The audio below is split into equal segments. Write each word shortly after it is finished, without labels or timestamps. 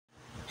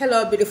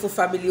Hello beautiful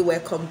family,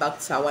 welcome back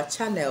to our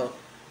channel.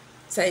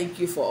 Thank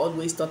you for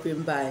always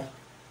stopping by.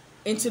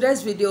 In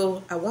today's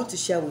video, I want to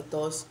share with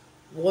us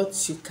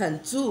what you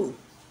can do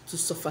to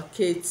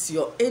suffocate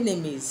your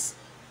enemies,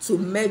 to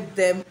make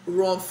them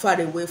run far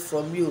away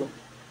from you.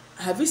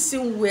 Have you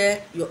seen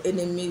where your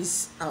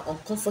enemies are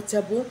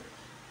uncomfortable?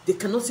 They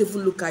cannot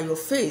even look at your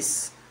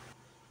face.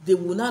 They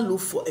will not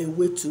look for a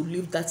way to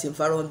leave that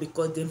environment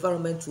because the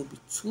environment will be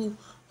too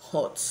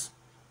hot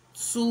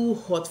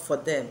for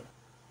them,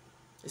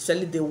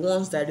 especially the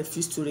ones that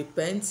refuse to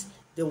repent,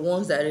 the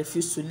ones that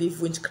refuse to leave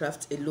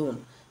witchcraft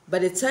alone. By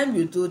the time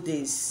you do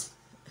this,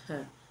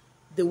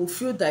 they will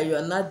feel that you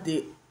are not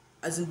the,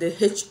 as in the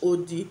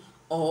HOD,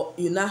 or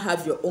you now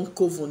have your own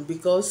coven,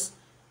 because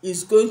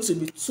it's going to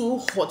be too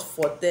hot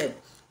for them,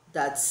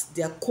 that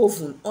their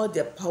coven, all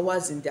their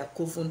powers in their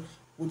coven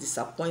will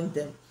disappoint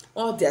them,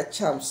 all their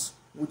charms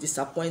will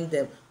disappoint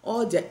them,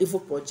 all their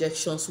evil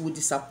projections will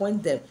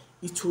disappoint them.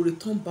 It will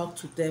return back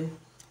to them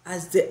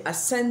as they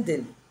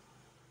ascending.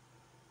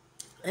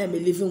 I am a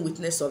living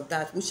witness of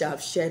that, which I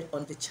have shared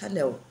on the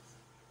channel.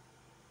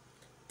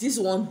 This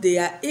one, they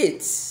are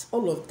 8,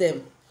 all of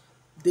them.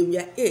 They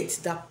were 8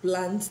 that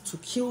planned to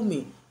kill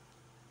me,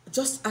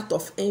 just out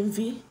of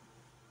envy,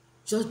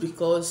 just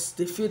because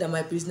they feel that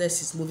my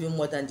business is moving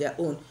more than their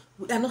own.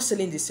 We are not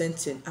selling the same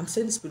thing. I'm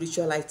selling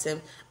spiritual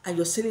item, and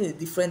you're selling a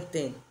different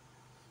thing.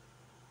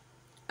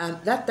 And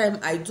that time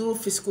I do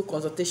physical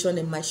consultation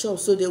in my shop,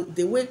 so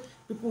the way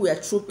people were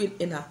trooping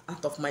in and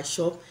out of my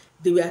shop,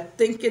 they were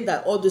thinking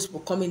that all those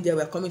people coming there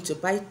were coming to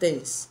buy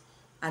things,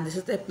 and they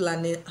started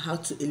planning how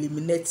to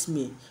eliminate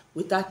me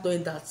without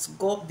knowing that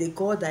God, the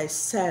God I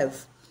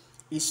serve,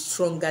 is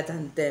stronger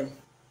than them.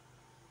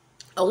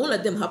 And one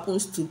of them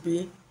happens to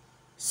be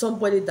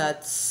somebody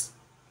that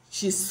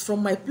she's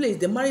from my place.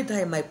 They married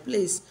her in my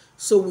place,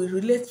 so we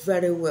relate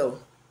very well.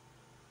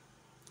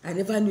 I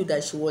never knew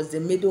that she was the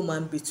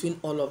middleman between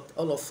all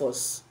of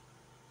us.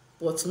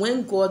 But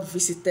when God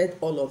visited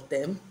all of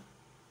them,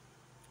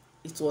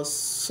 it was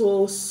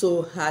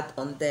so hard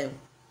on them.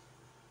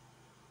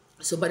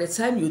 So by the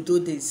time you do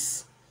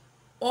this,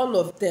 all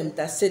of them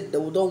that said they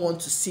don't want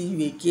to see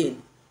you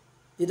again,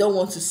 they don't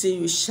want to see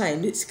you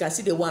shine, you can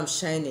see the one I'm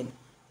shining,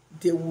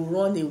 they will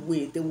run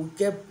away, they will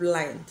get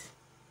blind.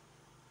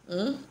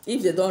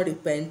 If they don't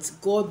repent,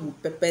 God will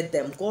pepper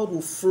them, God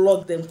will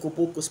flog them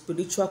koboko,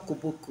 spiritual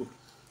koboko,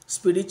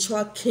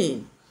 spiritual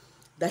cane.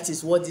 That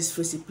is what this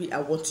recipe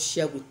I want to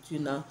share with you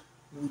now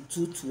will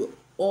do to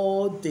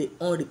all the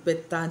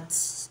unrepentant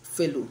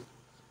fellow.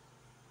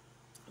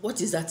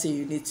 What is that thing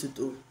you need to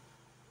do?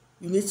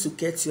 You need to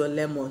get your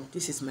lemon.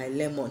 This is my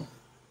lemon.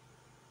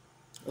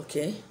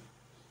 Okay.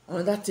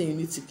 Another thing you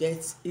need to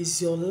get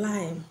is your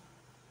lime.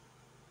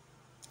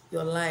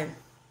 Your lime.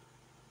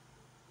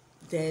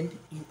 Then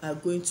you are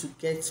going to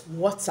get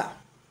water.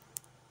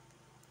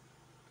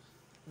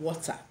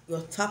 Water.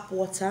 Your tap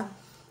water,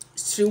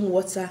 stream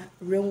water,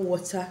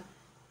 rainwater,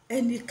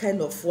 any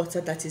kind of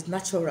water that is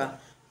natural.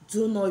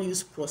 Do not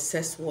use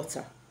processed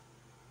water.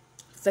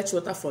 Fetch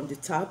water from the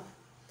tap,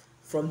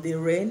 from the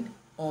rain,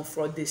 or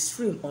from the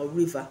stream or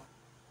river.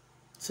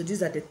 So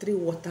these are the 3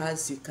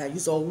 waters you can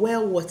use, or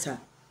well water.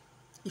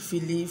 If you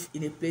live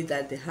in a place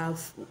that they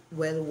have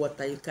well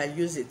water, you can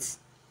use it.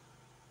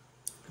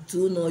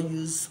 Do not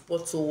use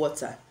bottled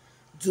water.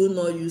 Do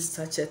not use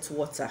sachet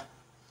water.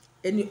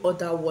 Any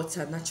other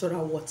water,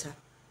 natural water,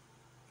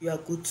 you are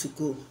good to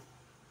go.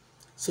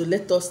 So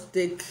let us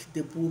take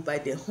the bull by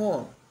the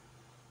horn.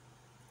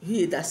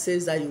 He that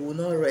says that you will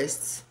not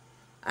rest,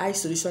 I,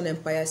 Solution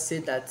Empire, say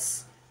that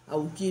I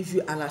will give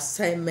you an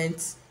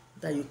assignment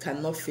that you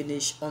cannot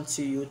finish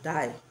until you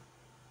die.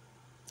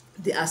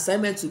 The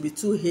assignment will be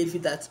too heavy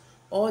that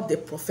all the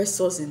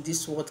professors in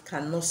this world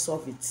cannot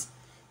solve it.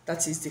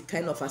 That is the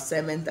kind of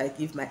assignment I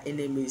give my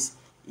enemies.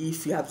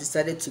 If you have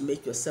decided to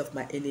make yourself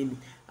my enemy,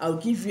 I'll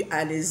give you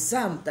an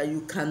exam that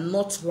you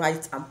cannot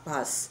write and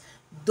pass.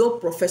 No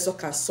professor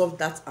can solve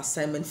that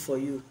assignment for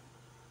you.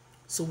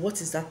 So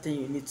what is that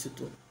thing you need to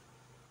do?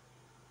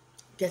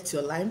 Get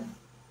your lime,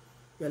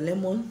 your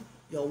lemon,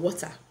 your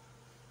water.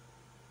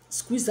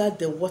 Squeeze out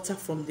the water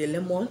from the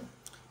lemon.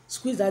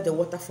 Squeeze out the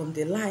water from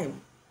the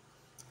lime.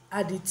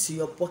 Add it to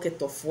your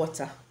bucket of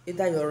water,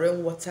 either your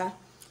rainwater,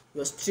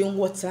 your stream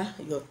water,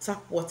 your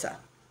tap water.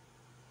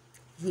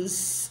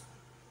 Use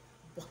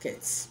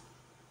buckets.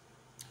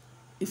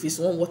 If it's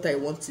warm water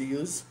you want to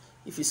use,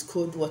 if it's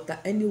cold water,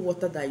 any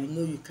water that you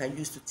know you can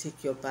use to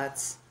take your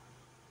bath,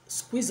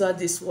 squeeze out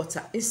this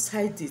water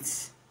inside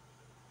it.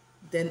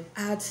 Then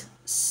add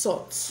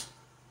salt,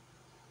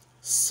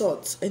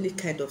 any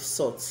kind of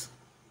salt.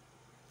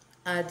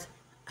 Add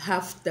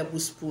half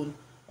tablespoon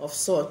of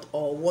salt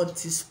or 1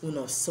 teaspoon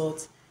of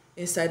salt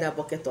inside that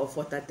bucket of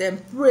water.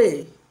 Then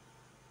pray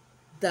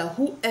that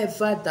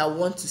whoever that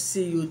want to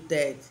see you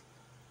dead,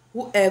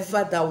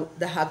 whoever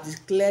that have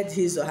declared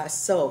his or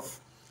herself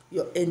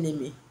your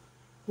enemy,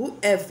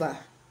 whoever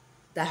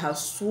that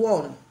has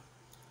sworn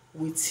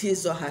with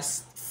his or her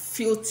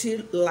filthy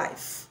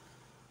life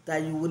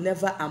that you will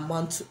never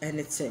amount to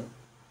anything,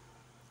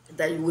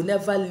 that you will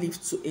never live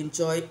to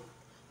enjoy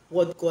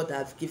what God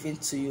have given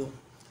to you,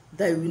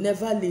 that you will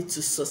never lead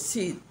to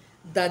succeed,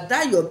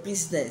 that your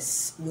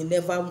business will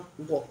never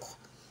work,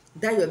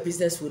 that your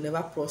business will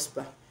never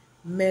prosper.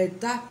 May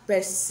that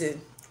person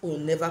will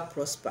never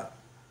prosper.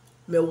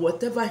 May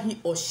whatever he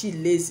or she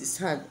lays his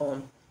hand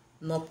on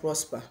not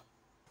prosper.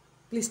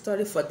 Please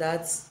sorry for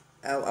that.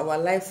 Our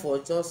life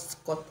was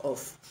just cut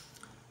off.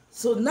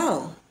 So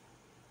now,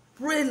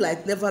 pray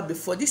like never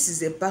before. This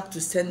is a back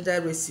to sender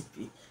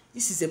recipe.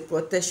 This is a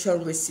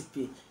protection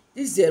recipe.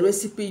 This is a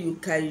recipe you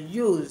can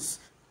use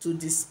to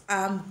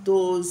disarm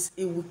those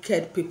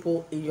wicked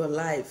people in your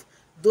life.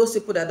 Those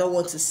people that don't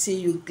want to see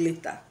you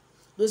glitter.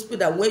 Those people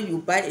that when you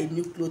buy a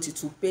new clothes,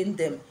 it will pain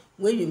them.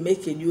 When you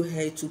make a new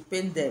hair, it will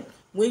pain them.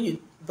 When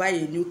you buy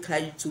a new car,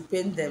 it will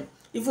pain them.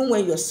 Even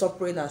when you're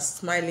suffering and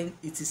smiling,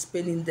 it is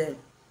paining them.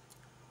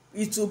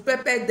 It will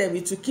pepper them,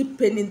 it will keep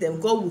paining them.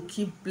 God will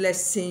keep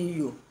blessing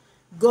you.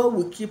 God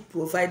will keep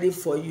providing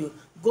for you.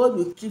 God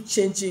will keep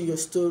changing your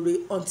story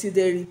until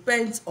they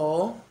repent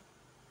or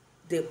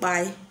they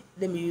buy.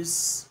 Let me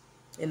use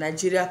a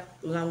Nigeria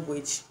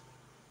language.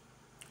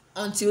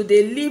 Until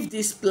they leave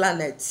this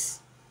planet.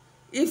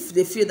 If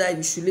they feel that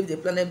you should leave the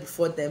planet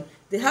before them,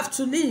 they have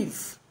to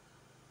leave.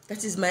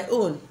 That is my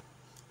own.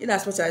 In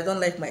as much as I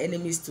don't like my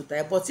enemies to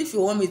die, but if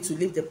you want me to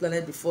leave the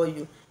planet before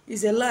you,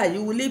 it's a lie.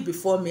 You will leave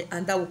before me,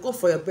 and I will come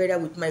for your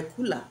burial with my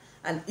cooler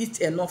and eat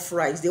enough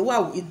rice. The way I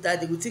will eat that,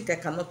 they will think I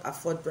cannot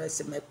afford rice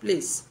in my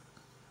place.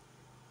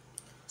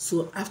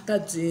 So after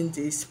doing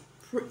this,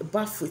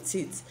 bath with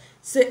it.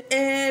 Say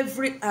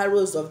every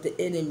arrows of the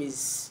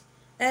enemies,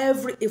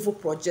 every evil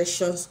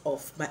projections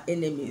of my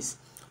enemies,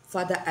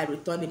 Father, I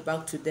return it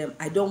back to them.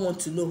 I don't want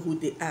to know who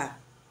they are.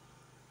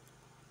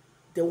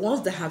 The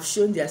ones that have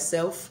shown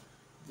themselves,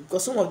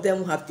 because some of them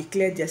who have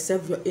declared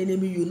themselves your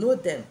enemy, you know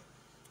them,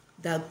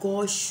 that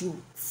God should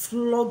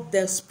flog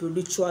them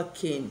spiritual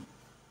cane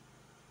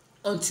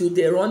until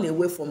they run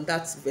away from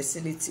that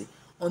vicinity,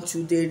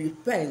 until they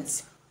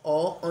repent,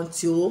 or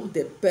until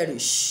they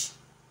perish.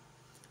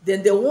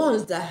 Then the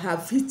ones that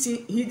have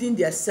hidden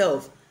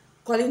themselves,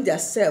 calling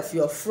themselves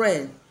your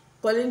friend,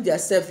 calling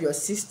themselves your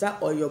sister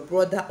or your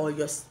brother or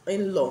your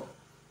in-law,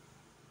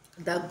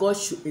 that God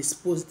should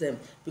expose them,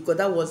 because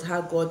that was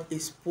how God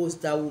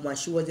exposed that woman.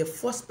 She was the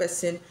first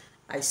person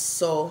I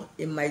saw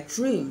in my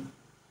dream,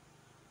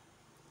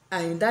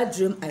 and in that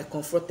dream I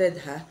confronted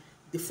her.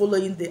 The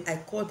following day I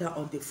called her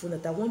on the phone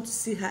that I want to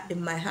see her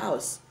in my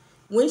house.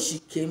 When she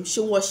came, she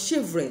was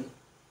shivering.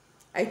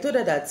 I told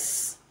her that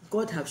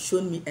God have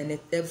shown me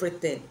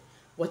everything,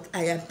 but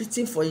I am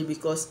pitying for you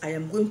because I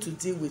am going to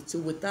deal with you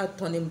without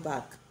turning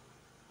back.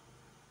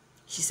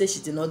 She said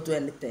she did not do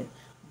anything.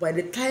 By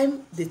the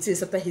time the thing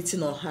started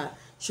hitting on her,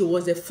 she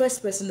was the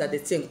first person that the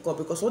thing called,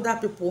 because other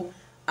people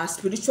are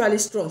spiritually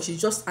strong.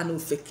 She's just an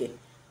suffocate.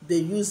 They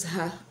use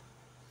her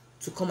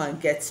to come and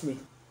get me.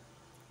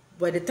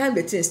 By the time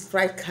the thing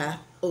strike her,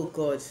 oh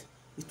God,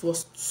 it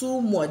was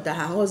too much that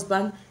her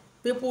husband,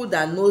 people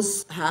that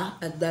knows her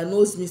and that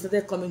knows me,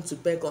 started coming to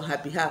beg on her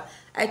behalf.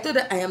 I told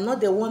her I am not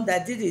the one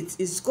that did it,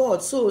 it's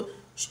God. So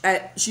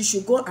she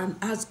should go and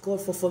ask God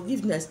for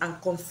forgiveness and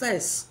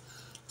confess.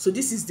 So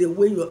this is the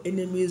way your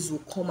enemies will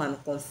come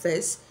and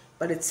confess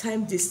by the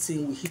time this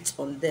thing will hit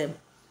on them.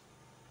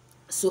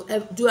 So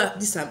do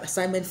this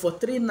assignment for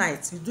 3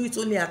 nights. You do it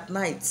only at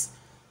night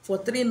for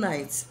 3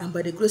 nights, and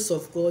by the grace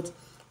of God,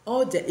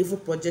 all the evil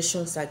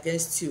projections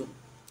against you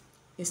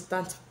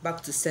instant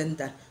back to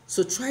sender.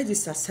 So try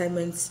this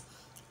assignment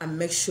and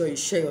make sure you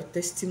share your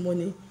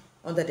testimony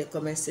under the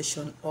comment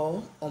section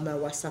or on my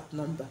WhatsApp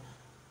number.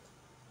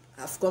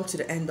 I've come to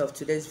the end of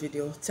today's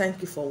video.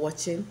 Thank you for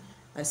watching,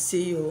 and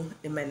see you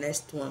in my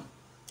next one.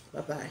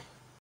 Bye bye.